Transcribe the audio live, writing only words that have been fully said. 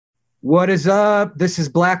What is up? This is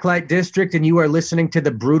Blacklite District, and you are listening to the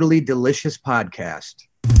Brutally Delicious podcast.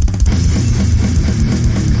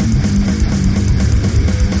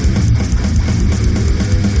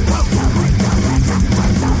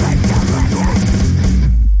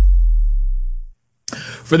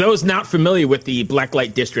 For those not familiar with the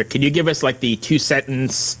Blacklite District, can you give us like the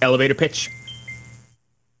 2-sentence elevator pitch?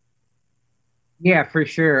 Yeah, for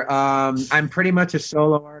sure. I'm pretty much a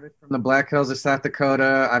solo artist from the Black Hills of South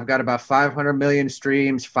Dakota. I've got about 500 million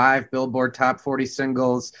streams, 5 Billboard Top 40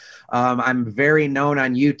 singles. I'm very known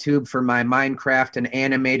on YouTube for my Minecraft and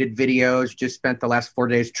animated videos. Just spent the last 4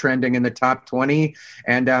 days trending in the top 20.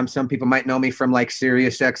 And some people might know me from like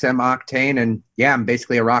Sirius XM Octane. And yeah, I'm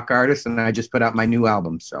basically a rock artist, and I just put out my new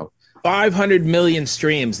album. So 500 million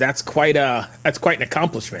streams. That's quite an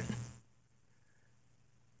accomplishment.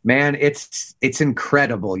 Man, it's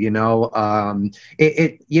incredible, early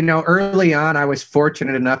on I was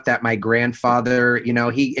fortunate enough that my grandfather,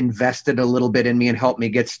 he invested a little bit in me and helped me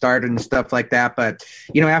get started and stuff like that. But,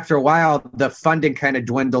 after a while, the funding kind of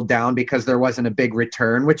dwindled down because there wasn't a big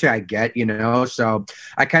return, which I get, so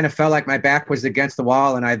I kind of felt like my back was against the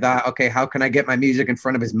wall, and I thought, okay, how can I get my music in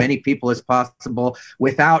front of as many people as possible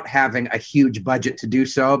without having a huge budget to do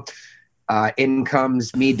so? In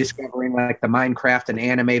comes me discovering like the Minecraft and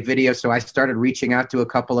anime videos. So I started reaching out to a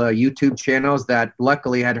couple of YouTube channels that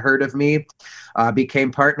luckily had heard of me, became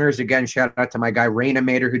partners. Again, shout out to my guy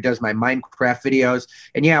Rainimator, who does my Minecraft videos.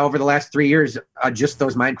 And yeah, over the last 3 years, just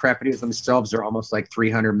those Minecraft videos themselves are almost like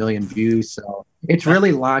 300 million views. So it's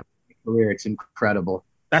really launched my career. It's incredible.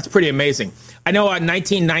 That's pretty amazing. I know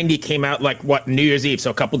 1990 came out like New Year's Eve, so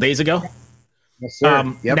a couple days ago. Yes,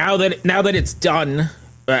 sir. Yep. Now that it's done,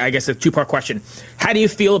 I guess a two-part question. How do you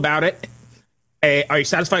feel about it? Are you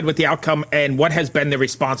satisfied with the outcome? And what has been the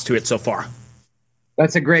response to it so far?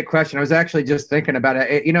 That's a great question. I was actually just thinking about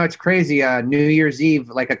it. It's crazy. New Year's Eve,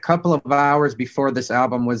 like a couple of hours before this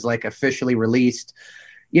album was like officially released.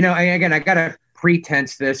 Again, I got to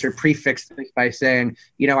prefix this by saying,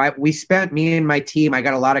 me and my team, I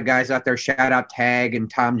got a lot of guys out there, shout out Tag and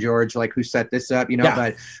Tom George, like who set this up,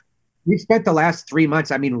 but we spent the last 3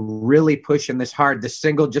 months, really pushing this hard. The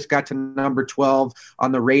single just got to number 12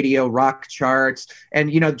 on the radio rock charts,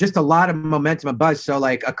 and, just a lot of momentum and buzz. So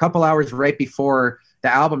like a couple hours right before the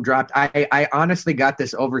album dropped, I honestly got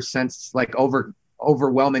this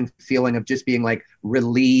overwhelming feeling of just being like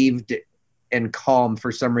relieved and calm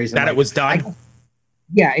for some reason. That it was done.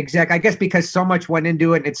 Yeah, exactly. I guess because so much went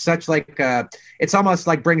into it, and it's such like it's almost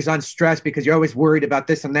like brings on stress because you're always worried about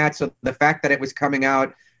this and that. So the fact that it was coming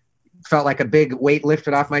out felt like a big weight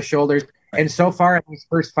lifted off my shoulders. And so far in these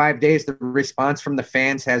first 5 days, the response from the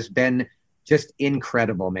fans has been just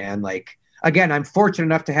incredible, man. Like, again, I'm fortunate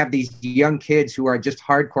enough to have these young kids who are just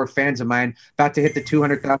hardcore fans of mine, about to hit the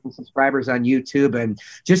 200,000 subscribers on YouTube. And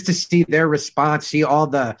just to see their response, see all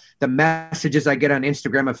the messages I get on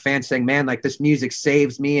Instagram of fans saying, man, like this music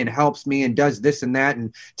saves me and helps me and does this and that.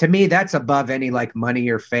 And to me, that's above any like money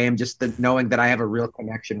or fame, just the knowing that I have a real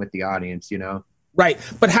connection with the audience, Right.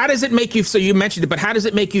 But how does it make you, so you mentioned it, but how does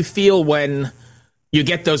it make you feel when you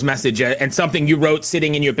get those messages and something you wrote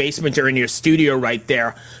sitting in your basement or in your studio right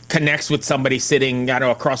there connects with somebody sitting,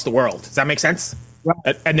 across the world? Does that make sense?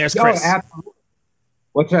 Right. And there's Chris. Absolutely.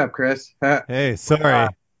 What's up, Chris? Hey, sorry.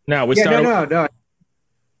 No.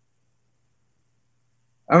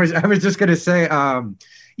 I was just gonna say,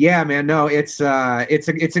 yeah, man. No, it's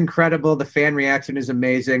incredible. The fan reaction is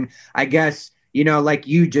amazing. I guess. Like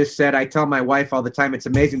you just said, I tell my wife all the time, it's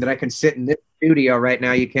amazing that I can sit in this studio right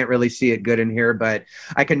now. You can't really see it good in here, but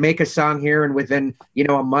I can make a song here and within,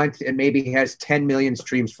 a month, it maybe has 10 million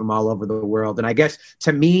streams from all over the world. And I guess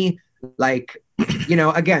to me, like,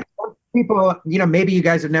 again, some people, maybe you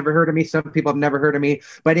guys have never heard of me. Some people have never heard of me,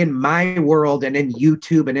 but in my world and in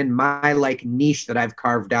YouTube and in my like niche that I've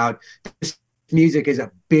carved out, this music is a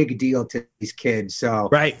big deal to these kids. So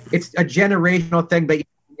right. It's a generational thing, but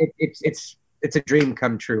it's a dream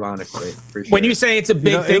come true, honestly. For sure. When you say it's a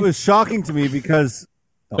big thing, it was shocking to me because.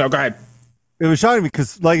 No, go ahead. It was shocking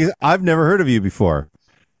because, like, I've never heard of you before,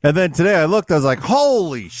 and then today I looked. I was like,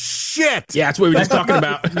 "Holy shit!" Yeah, that's what we were just talking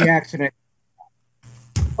about. The accident.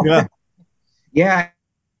 Yeah. Yeah,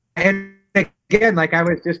 and again, like I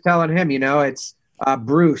was just telling him, it's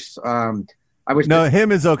Bruce. Him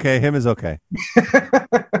is okay. Him is okay.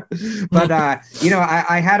 But I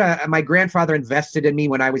had my grandfather invested in me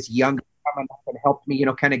when I was young. coming up and helped me,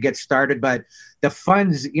 kind of get started. But the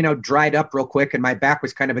funds, dried up real quick and my back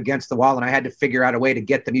was kind of against the wall and I had to figure out a way to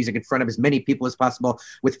get the music in front of as many people as possible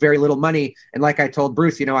with very little money. And like I told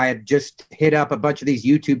Bruce, I had just hit up a bunch of these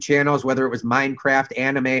YouTube channels, whether it was Minecraft,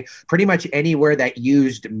 anime, pretty much anywhere that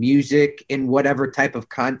used music in whatever type of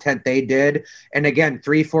content they did. And again,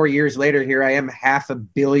 3-4 years later, here I am, 500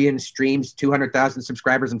 million streams, 200,000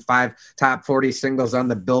 subscribers, and 5 top 40 singles on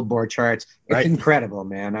the Billboard charts. It's incredible,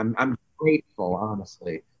 man. I'm grateful,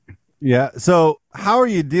 honestly. Yeah. So how are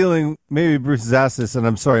you dealing? Maybe Bruce has asked this, and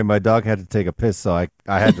I'm sorry, my dog had to take a piss, so I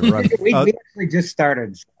had to run. we actually just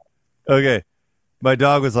started. Okay. My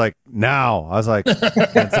dog was like, now. I was like,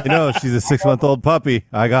 can't say no. She's a 6-month-old puppy.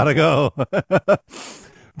 I got to go.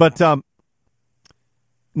 But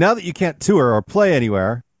now that you can't tour or play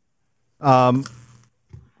anywhere, what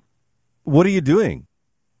are you doing?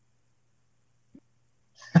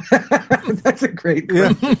 That's a great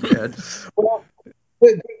question, man. Well,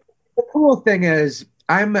 the cool thing is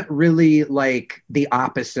I'm really like the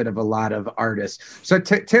opposite of a lot of artists. So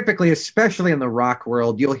typically, especially in the rock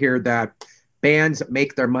world, you'll hear that bands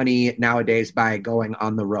make their money nowadays by going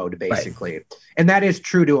on the road, basically. Right. And that is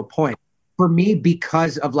true to a point. For me,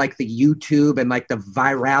 because of like the YouTube and like the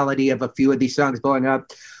virality of a few of these songs blowing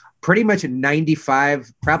up, pretty much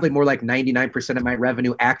 95, probably more like 99% of my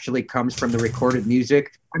revenue actually comes from the recorded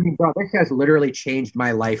music. I mean, bro, this has literally changed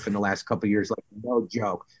my life in the last couple of years. Like, no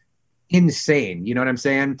joke. Insane. You know what I'm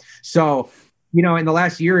saying? So, in the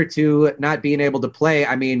last year or two, not being able to play,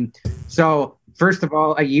 so first of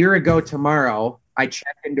all, a year ago tomorrow, I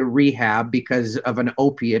checked into rehab because of an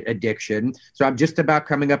opiate addiction. So I'm just about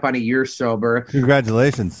coming up on a year sober.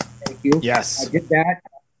 Congratulations. Thank you. Yes. I did that.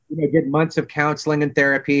 Did months of counseling and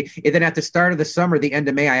therapy. And then at the start of the summer, the end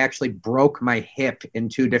of May, I actually broke my hip in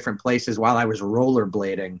 2 different places while I was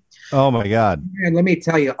rollerblading. Oh, my God. And let me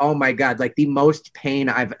tell you, oh, my God, like the most pain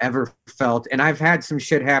I've ever felt. And I've had some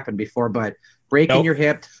shit happen before, but breaking your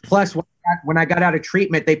hip. Plus, when I got out of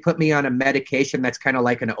treatment, they put me on a medication that's kind of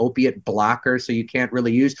like an opiate blocker, so you can't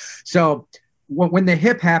really use. So when the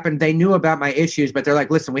hip happened, they knew about my issues, but they're like,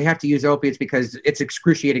 listen, we have to use opiates because it's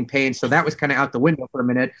excruciating pain. So that was kind of out the window for a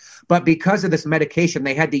minute. But because of this medication,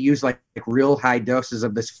 they had to use like real high doses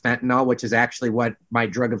of this fentanyl, which is actually what my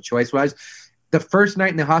drug of choice was. The first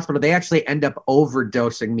night in the hospital, they actually end up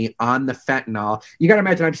overdosing me on the fentanyl. You got to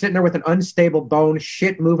imagine, I'm sitting there with an unstable bone,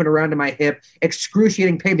 shit moving around in my hip,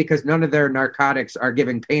 excruciating pain because none of their narcotics are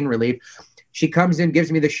giving pain relief. She comes in,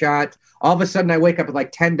 gives me the shot. All of a sudden, I wake up with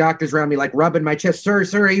like 10 doctors around me, like rubbing my chest. Sir,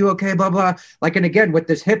 are you okay? Blah, blah. Like, and again, with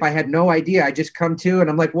this hip, I had no idea. I just come to, and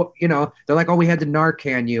I'm like, well, they're like, oh, we had to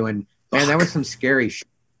Narcan you. And man, that was some scary shit.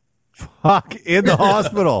 Fuck, in the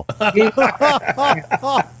hospital.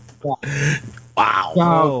 Wow. So,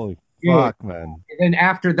 holy fuck, man. And then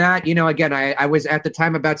after that, again, I was at the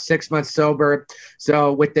time about 6 months sober.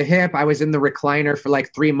 So with the hip, I was in the recliner for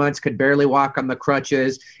like 3 months, could barely walk on the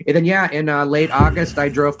crutches. And then, in late August, I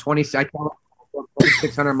drove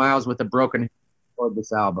 2,600 miles with a broken hip for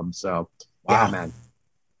this album. So, yeah, man.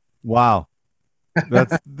 Wow.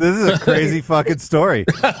 This is a crazy fucking story.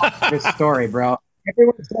 This story, bro.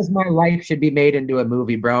 Everyone says my life should be made into a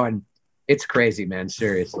movie, bro. And it's crazy, man.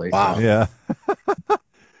 Seriously. Wow. So. Yeah.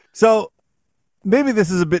 So maybe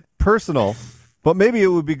this is a bit personal, but maybe it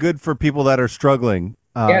would be good for people that are struggling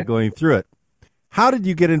going through it. How did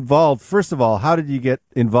you get involved? First of all, how did you get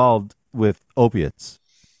involved with opiates?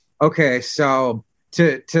 Okay, so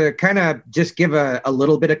to kind of just give a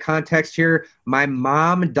little bit of context here, my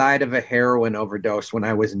mom died of a heroin overdose when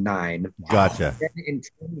I was 9. Gotcha. Then in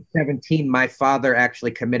 2017, my father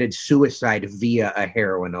actually committed suicide via a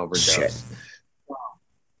heroin overdose. Shit.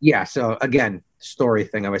 Yeah, so again, story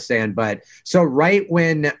thing I was saying. But so right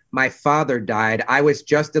when my father died, I was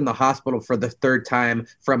just in the hospital for the 3rd time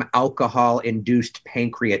from alcohol-induced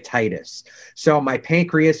pancreatitis. So my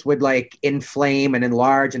pancreas would like inflame and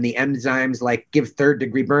enlarge, and the enzymes like give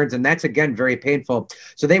 3rd-degree burns, and that's again very painful.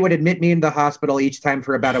 So they would admit me into the hospital each time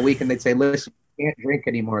for about a week, and they'd say, "Listen, you can't drink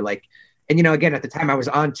anymore." Like, and again at the time I was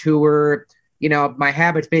on tour. My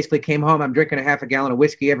habits basically came home. I'm drinking a half a gallon of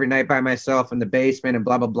whiskey every night by myself in the basement and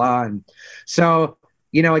blah, blah, blah. And so,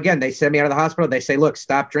 again, they send me out of the hospital. They say, look,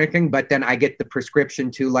 stop drinking. But then I get the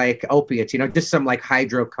prescription to like opiates, just some like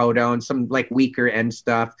hydrocodone, some like weaker end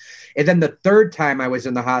stuff. And then the 3rd time I was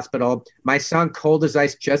in the hospital, my song Cold as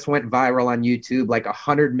Ice just went viral on YouTube, like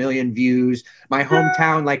 100 million views. My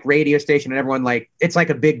hometown like radio station and everyone like, it's like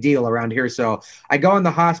a big deal around here. So I go in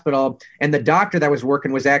the hospital and the doctor that was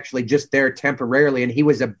working was actually just there temporarily. And he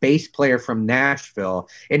was a bass player from Nashville.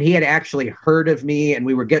 And he had actually heard of me and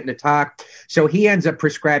we were getting to talk. So he ends up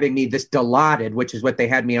prescribing me this Dilaudid, which is what they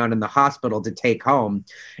had me on in the hospital to take home.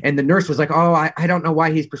 And the nurse was like, oh, I don't know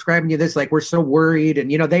why he's prescribing you this. Like, we're so worried.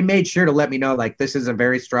 And, they made sure to let me know, like, this is a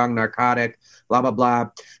very strong narcotic, blah, blah, blah.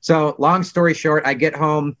 So long story short, I get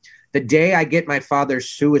home. The day I get my father's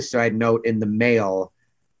suicide note in the mail,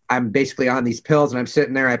 I'm basically on these pills and I'm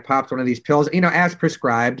sitting there. I popped one of these pills, as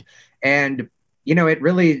prescribed. And, it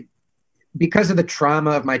really, because of the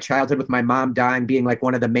trauma of my childhood with my mom dying being like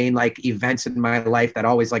one of the main like events in my life that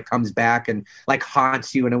always like comes back and like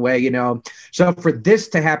haunts you in a way, So for this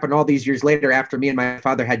to happen all these years later after me and my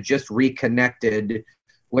father had just reconnected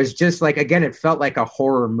was just like, again, it felt like a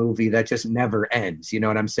horror movie that just never ends. You know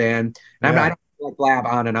what I'm saying? And I don't like blab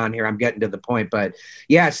on and on here. I'm getting to the point, but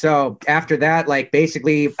yeah. So after that, like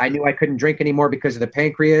basically I knew I couldn't drink anymore because of the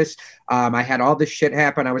pancreas. I had all this shit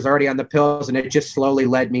happen. I was already on the pills and it just slowly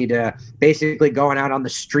led me to basically going out on the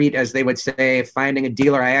street, as they would say, finding a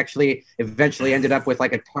dealer. I actually eventually ended up with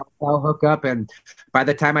like a cartel hookup. And by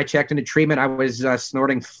the time I checked into treatment, I was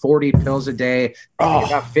snorting 40 pills a day,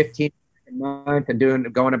 about 15 a month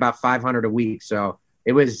and going about 500 a week. So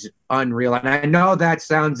it was unreal. And I know that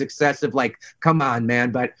sounds excessive, like, come on,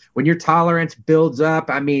 man. But when your tolerance builds up,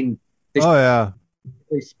 I mean, they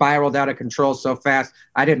spiraled out of control so fast.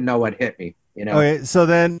 I didn't know what hit me, Okay, so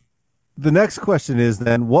then the next question is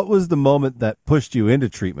then, what was the moment that pushed you into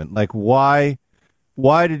treatment? Like, why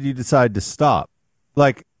did you decide to stop?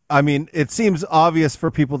 Like, I mean, it seems obvious for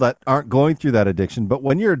people that aren't going through that addiction, but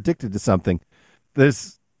when you're addicted to something,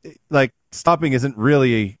 there's like stopping isn't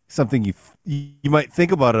really something you might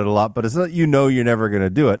think about it a lot, but it's not, you're never going to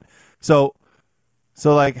do it. So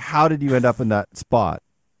like, how did you end up in that spot?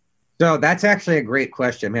 So that's actually a great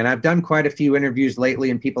question, man. I've done quite a few interviews lately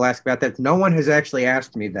and people ask about that. No one has actually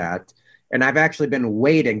asked me that. And I've actually been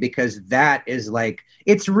waiting because that is like,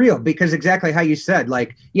 it's real, because exactly how you said,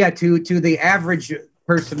 like, yeah, to the average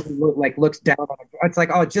person who like looks down on it, it's like,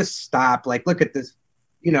 oh, just stop. Like, look at this,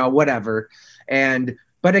 whatever.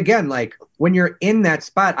 But again, like when you're in that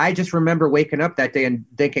spot, I just remember waking up that day and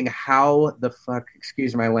thinking, how the fuck,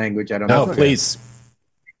 excuse my language, I don't know. No, please.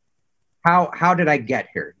 How did I get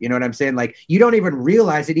here? You know what I'm saying? Like, you don't even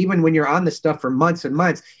realize it, even when you're on this stuff for months and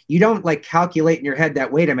months. You don't like calculate in your head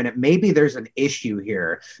that, wait a minute, maybe there's an issue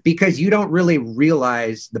here, because you don't really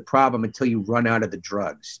realize the problem until you run out of the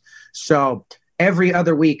drugs. So every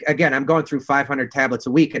other week, again, I'm going through 500 tablets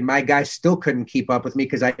a week, and my guys still couldn't keep up with me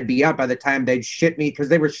because I'd be out by the time they'd ship me, because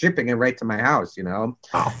they were shipping it right to my house,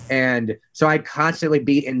 Oh. And so I'd constantly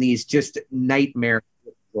be in these just nightmare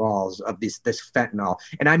withdrawals of this fentanyl.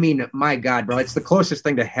 And I mean, my God, bro, it's the closest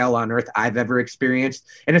thing to hell on earth I've ever experienced.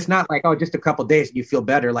 And it's not like, oh, just a couple days and you feel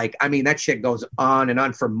better. Like, I mean, that shit goes on and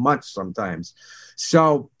on for months sometimes.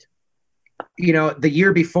 So, the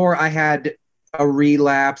year before I had a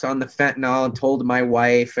relapse on the fentanyl and told my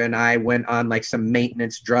wife, and I went on like some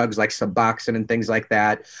maintenance drugs like Suboxone and things like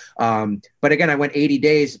that. But again, I went 80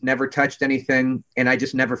 days, never touched anything, and I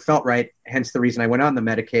just never felt right. Hence the reason I went on the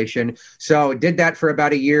medication. So did that for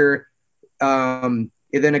about a year.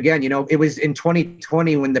 And then again, it was in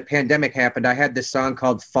 2020 when the pandemic happened. I had this song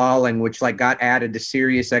called Falling, which like got added to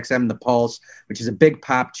Sirius XM The Pulse, which is a big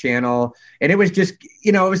pop channel. And it was just,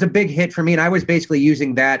 it was a big hit for me. And I was basically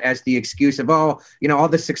using that as the excuse of, all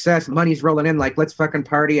the success, money's rolling in, like, let's fucking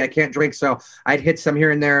party. I can't drink. So I'd hit some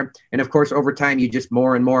here and there. And of course, over time, you just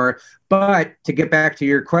more and more. But to get back to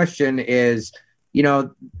your question is,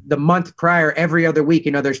 the month prior, every other week,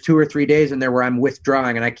 there's 2 or 3 days in there where I'm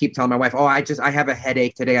withdrawing, and I keep telling my wife, oh, I have a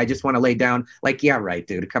headache today. I just want to lay down. Like, yeah, right,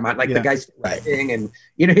 dude. Come on. Like, the guy's right. And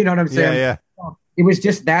you know what I'm saying? Yeah. It was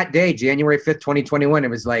just that day, January 5th, 2021. It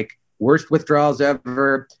was like worst withdrawals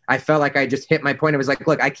ever. I felt like I just hit my point. It was like,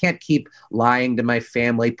 look, I can't keep lying to my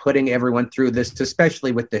family, putting everyone through this,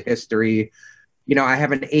 especially with the history. I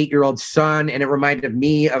have an 8-year-old son, and it reminded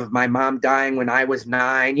me of my mom dying when I was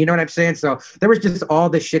 9. You know what I'm saying? So there was just all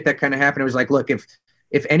this shit that kind of happened. It was like, look,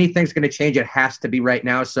 if anything's going to change, it has to be right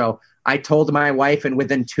now. So I told my wife, and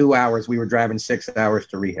within 2 hours, we were driving 6 hours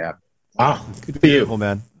to rehab. Wow. Good for Beautiful, you,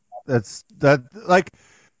 man. Like,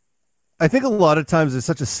 I think a lot of times there's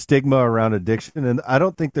such a stigma around addiction, and I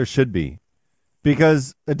don't think there should be,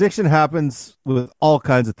 because addiction happens with all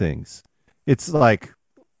kinds of things. It's like,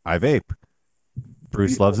 I vape.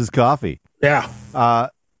 Bruce loves his coffee. Yeah.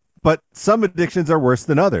 But some addictions are worse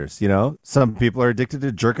than others, Some people are addicted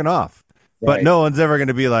to jerking off. Right. But no one's ever going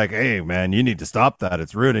to be like, hey, man, you need to stop that.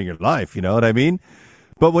 It's ruining your life. You know what I mean?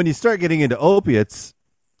 But when you start getting into opiates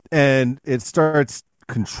and it starts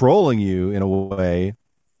controlling you in a way,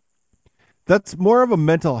 that's more of a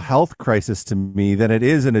mental health crisis to me than it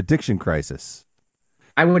is an addiction crisis.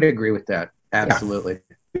 I would agree with that. Absolutely.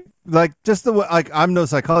 Yeah. like just the way, like I'm no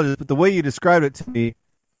psychologist, but the way you described it to me,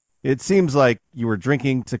 it seems like you were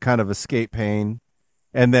drinking to kind of escape pain,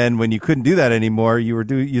 and then when you couldn't do that anymore, you were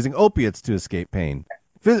using opiates to escape pain,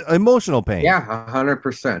 emotional pain. Yeah,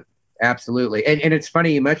 100%. Absolutely. And it's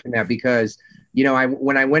funny you mentioned that because, you know,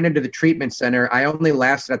 when I went into the treatment center, I only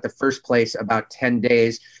lasted at the first place about 10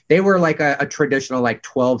 days. They were like a traditional, like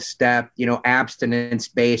 12-step, you know, abstinence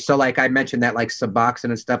based. So like I mentioned that like Suboxone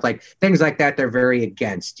and stuff, like things like that, they're very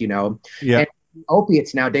against, you know. Yeah. And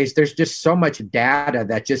opiates nowadays, there's just so much data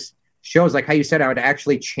that just shows, like how you said, how it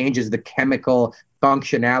actually changes the chemical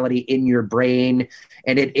functionality in your brain,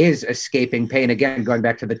 and it is escaping pain. Again, going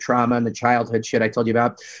back to the trauma and the childhood shit I told you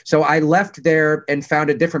about. So I left there and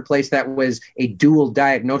found a different place that was a dual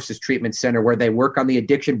diagnosis treatment center where they work on the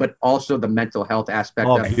addiction, but also the mental health aspect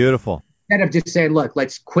Oh, of it. beautiful. Instead of just saying, look,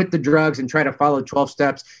 let's quit the drugs and try to follow 12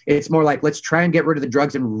 steps, it's more like, let's try and get rid of the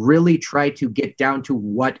drugs and really try to get down to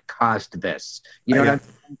what caused this. You know what I'm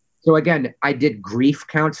saying? So again, I did grief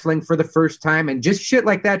counseling for the first time and just shit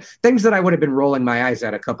like that, things that I would have been rolling my eyes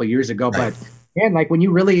at a couple years ago. But man, like when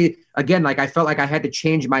you really, again, like I felt like I had to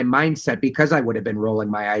change my mindset because I would have been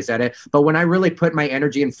rolling my eyes at it. But when I really put my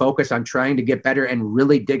energy and focus on trying to get better and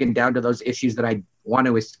really digging down to those issues that I want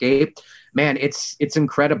to escape, man, it's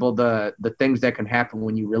incredible the things that can happen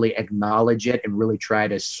when you really acknowledge it and really try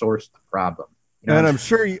to source the problem. You know? And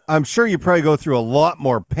I'm sure you probably go through a lot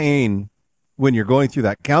more pain when you're going through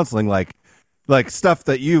that counseling, like stuff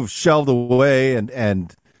that you've shelved away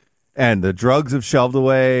and the drugs have shelved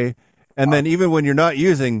away. And then even when you're not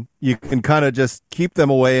using, you can kind of just keep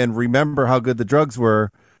them away and remember how good the drugs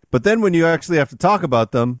were. But then when you actually have to talk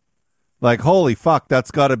about them, like, holy fuck,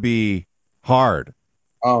 that's got to be hard.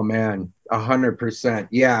 Oh, man, 100%.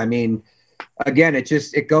 Yeah, I mean, again,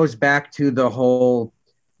 it goes back to the whole,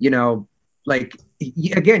 you know, like,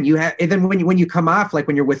 again, you have, and then when you come off, like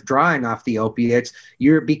when you're withdrawing off the opiates,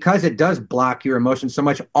 because it does block your emotions so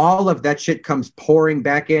much, all of that shit comes pouring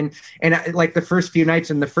back in. And like the first few nights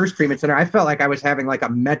in the first treatment center, I felt like I was having like a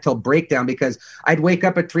mental breakdown because I'd wake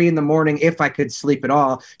up at 3 a.m, if I could sleep at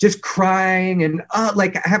all, just crying and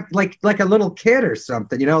like I have like a little kid or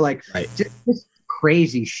something, you know, like just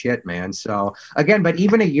crazy shit, man. So again, but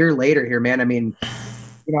even a year later here, man, I mean,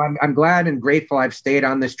 you know, I'm glad and grateful I've stayed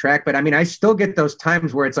on this track, but I mean, I still get those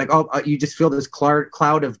times where it's like, you just feel this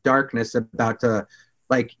cloud of darkness about to,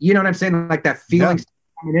 like, you know what I'm saying? Like that feeling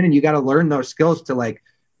coming in, and you got to learn those skills to like,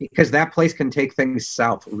 because that place can take things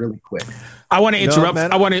south really quick. I want to interrupt.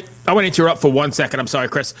 I want to interrupt for 1 second. I'm sorry,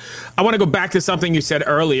 Chris. I want to go back to something you said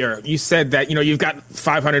earlier. You said that, you know, you've got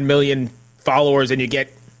 500 million followers and you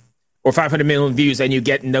get, or 500 million views and you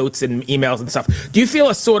get notes and emails and stuff. Do you feel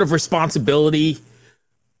a sort of responsibility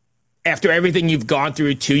after everything you've gone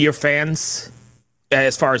through to your fans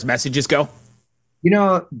as far as messages go? You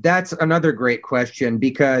know, that's another great question,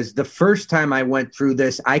 because the first time I went through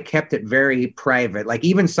this, I kept it very private. Like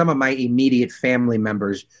even some of my immediate family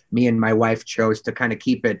members, me and my wife chose to kind of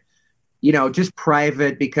keep it, you know, just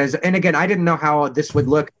private because, and again, I didn't know how this would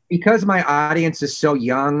look because my audience is so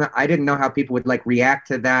young. I didn't know how people would like react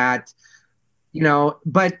to that, you know,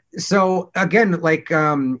 but so again, like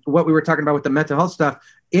what we were talking about with the mental health stuff,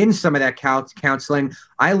 in some of that counseling,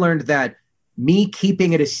 I learned that me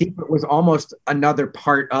keeping it a secret was almost another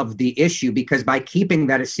part of the issue, because by keeping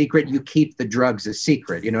that a secret, you keep the drugs a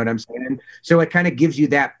secret. You know what I'm saying? So it kind of gives you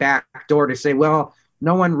that back door to say, well,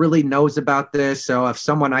 no one really knows about this. So if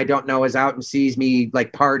someone I don't know is out and sees me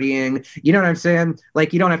like partying, you know what I'm saying?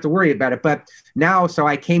 Like, you don't have to worry about it. But now, so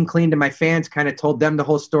I came clean to my fans, kind of told them the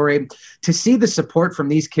whole story, to see the support from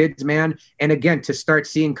these kids, man. And again, to start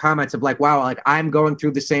seeing comments of like, wow, like I'm going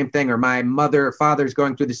through the same thing, or my mother or father's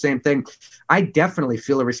going through the same thing. I definitely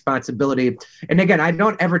feel a responsibility. And again, I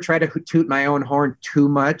don't ever try to toot my own horn too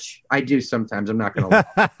much. I do sometimes, I'm not going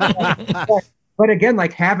to lie. But again,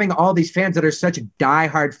 like having all these fans that are such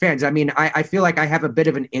diehard fans, I mean, I feel like I have a bit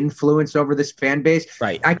of an influence over this fan base.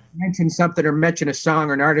 Right. I can mention something or mention a song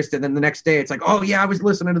or an artist, and then the next day it's like, oh yeah, I was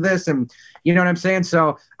listening to this, and you know what I'm saying?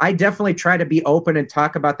 So I definitely try to be open and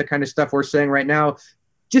talk about the kind of stuff we're saying right now,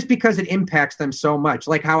 just because it impacts them so much.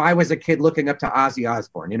 Like how I was a kid looking up to Ozzy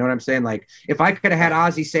Osbourne. You know what I'm saying? Like if I could have had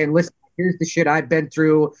Ozzy saying, listen, here's the shit I've been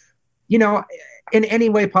through, you know, in any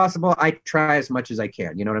way possible, I try as much as I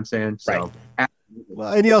can. You know what I'm saying? So, absolutely.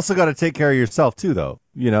 Well, and you also got to take care of yourself too, though,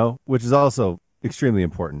 you know, which is also extremely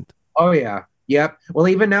important. Oh, yeah. Yep. Well,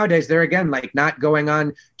 even nowadays, they're again, like not going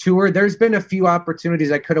on tour. There's been a few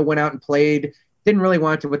opportunities I could have went out and played. Didn't really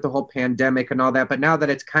want to with the whole pandemic and all that. But now that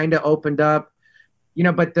it's kind of opened up,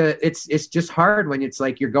 but it's just hard when it's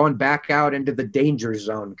like you're going back out into the danger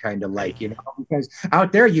zone, kind of like, because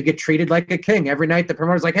out there you get treated like a king every night. The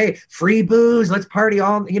promoter's like, hey, free booze, let's party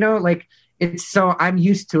all, like it's so I'm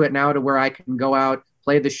used to it now to where I can go out,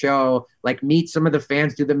 play the show, like meet some of the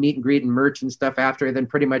fans, do the meet and greet and merch and stuff after, then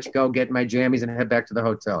pretty much go get my jammies and head back to the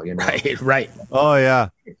hotel, Right. Oh, yeah.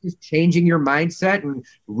 It's just changing your mindset and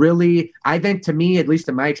really, I think to me, at least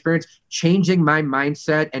in my experience, changing my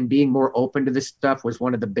mindset and being more open to this stuff was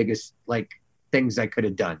one of the biggest things I could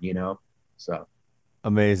have done, so.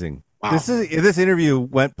 Amazing. Wow. This interview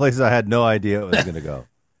went places I had no idea it was going to go.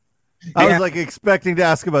 I was expecting to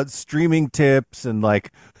ask about streaming tips and But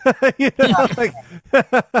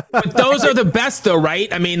those are the best though,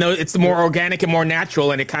 right? I mean, it's more organic and more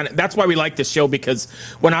natural, and that's why we like this show, because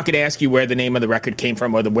we're not going to ask you where the name of the record came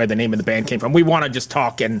from or where the name of the band came from. We want to just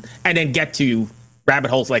talk and then get to rabbit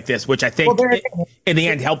holes like this, which I think in the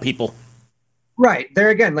end help people. Right. There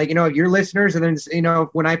again, your listeners, and then,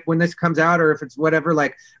 when this comes out, or if it's whatever,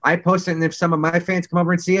 I post it, and if some of my fans come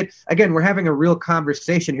over and see it, again, we're having a real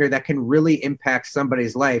conversation here that can really impact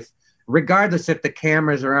somebody's life, regardless if the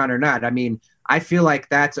cameras are on or not. I mean, I feel like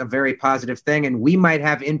that's a very positive thing, and we might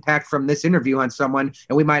have impact from this interview on someone,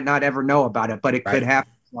 and we might not ever know about it, but it could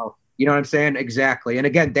happen. So, you know what I'm saying? Exactly. And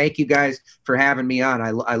again, thank you guys for having me on.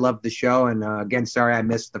 I love the show. And again, sorry I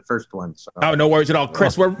missed the first one. So. Oh, no worries at all.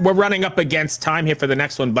 Chris, we're running up against time here for the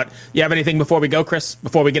next one, but you have anything before we go, Chris,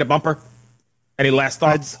 before we get a bumper? Any last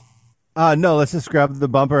thoughts? No, let's just grab the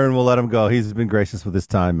bumper and we'll let him go. He's been gracious with his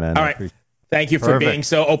time, man. All right. Thank you for being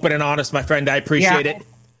so open and honest, my friend. I appreciate it.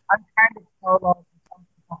 I'm kind of solo. Some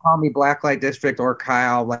people call me Blacklite District or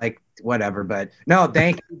Kyle, whatever. But no,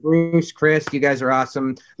 thank you, Bruce, Chris. You guys are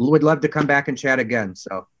awesome. Would love to come back and chat again.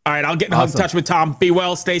 So, all right, I'll get in touch with Tom. Be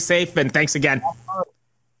well, stay safe, and thanks again.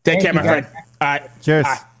 Take care, my friend. All right. Cheers.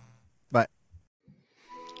 Bye.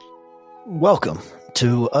 Welcome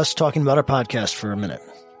to us talking about our podcast for a minute.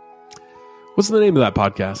 What's the name of that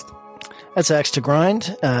podcast? That's Axe to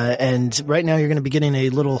Grind, and right now you're going to be getting a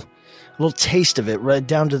little taste of it, right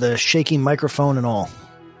down to the shaky microphone and all.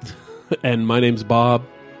 And my name's Bob.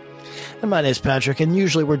 And my name's Patrick, and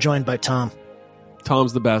usually we're joined by Tom.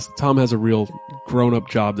 Tom's the best. Tom has a real grown-up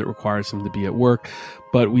job that requires him to be at work,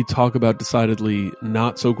 but we talk about decidedly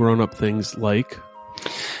not so grown-up things like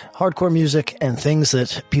hardcore music and things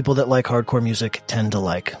that people that like hardcore music tend to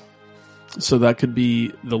like. So that could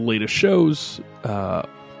be the latest shows,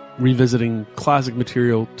 revisiting classic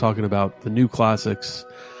material, talking about the new classics,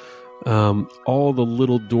 all the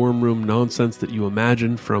little dorm room nonsense that you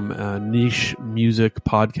imagine from niche music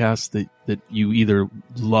podcasts that you either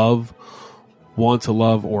love, want to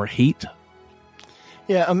love, or hate.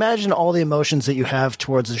 Yeah, imagine all the emotions that you have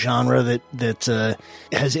towards a genre that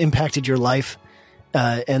has impacted your life,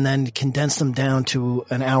 and then condense them down to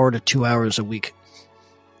an hour to 2 hours a week.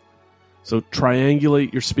 So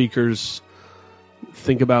triangulate your speakers,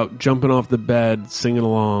 think about jumping off the bed, singing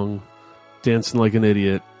along, dancing like an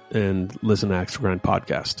idiot, and listen to Axe to Grind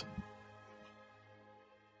podcast.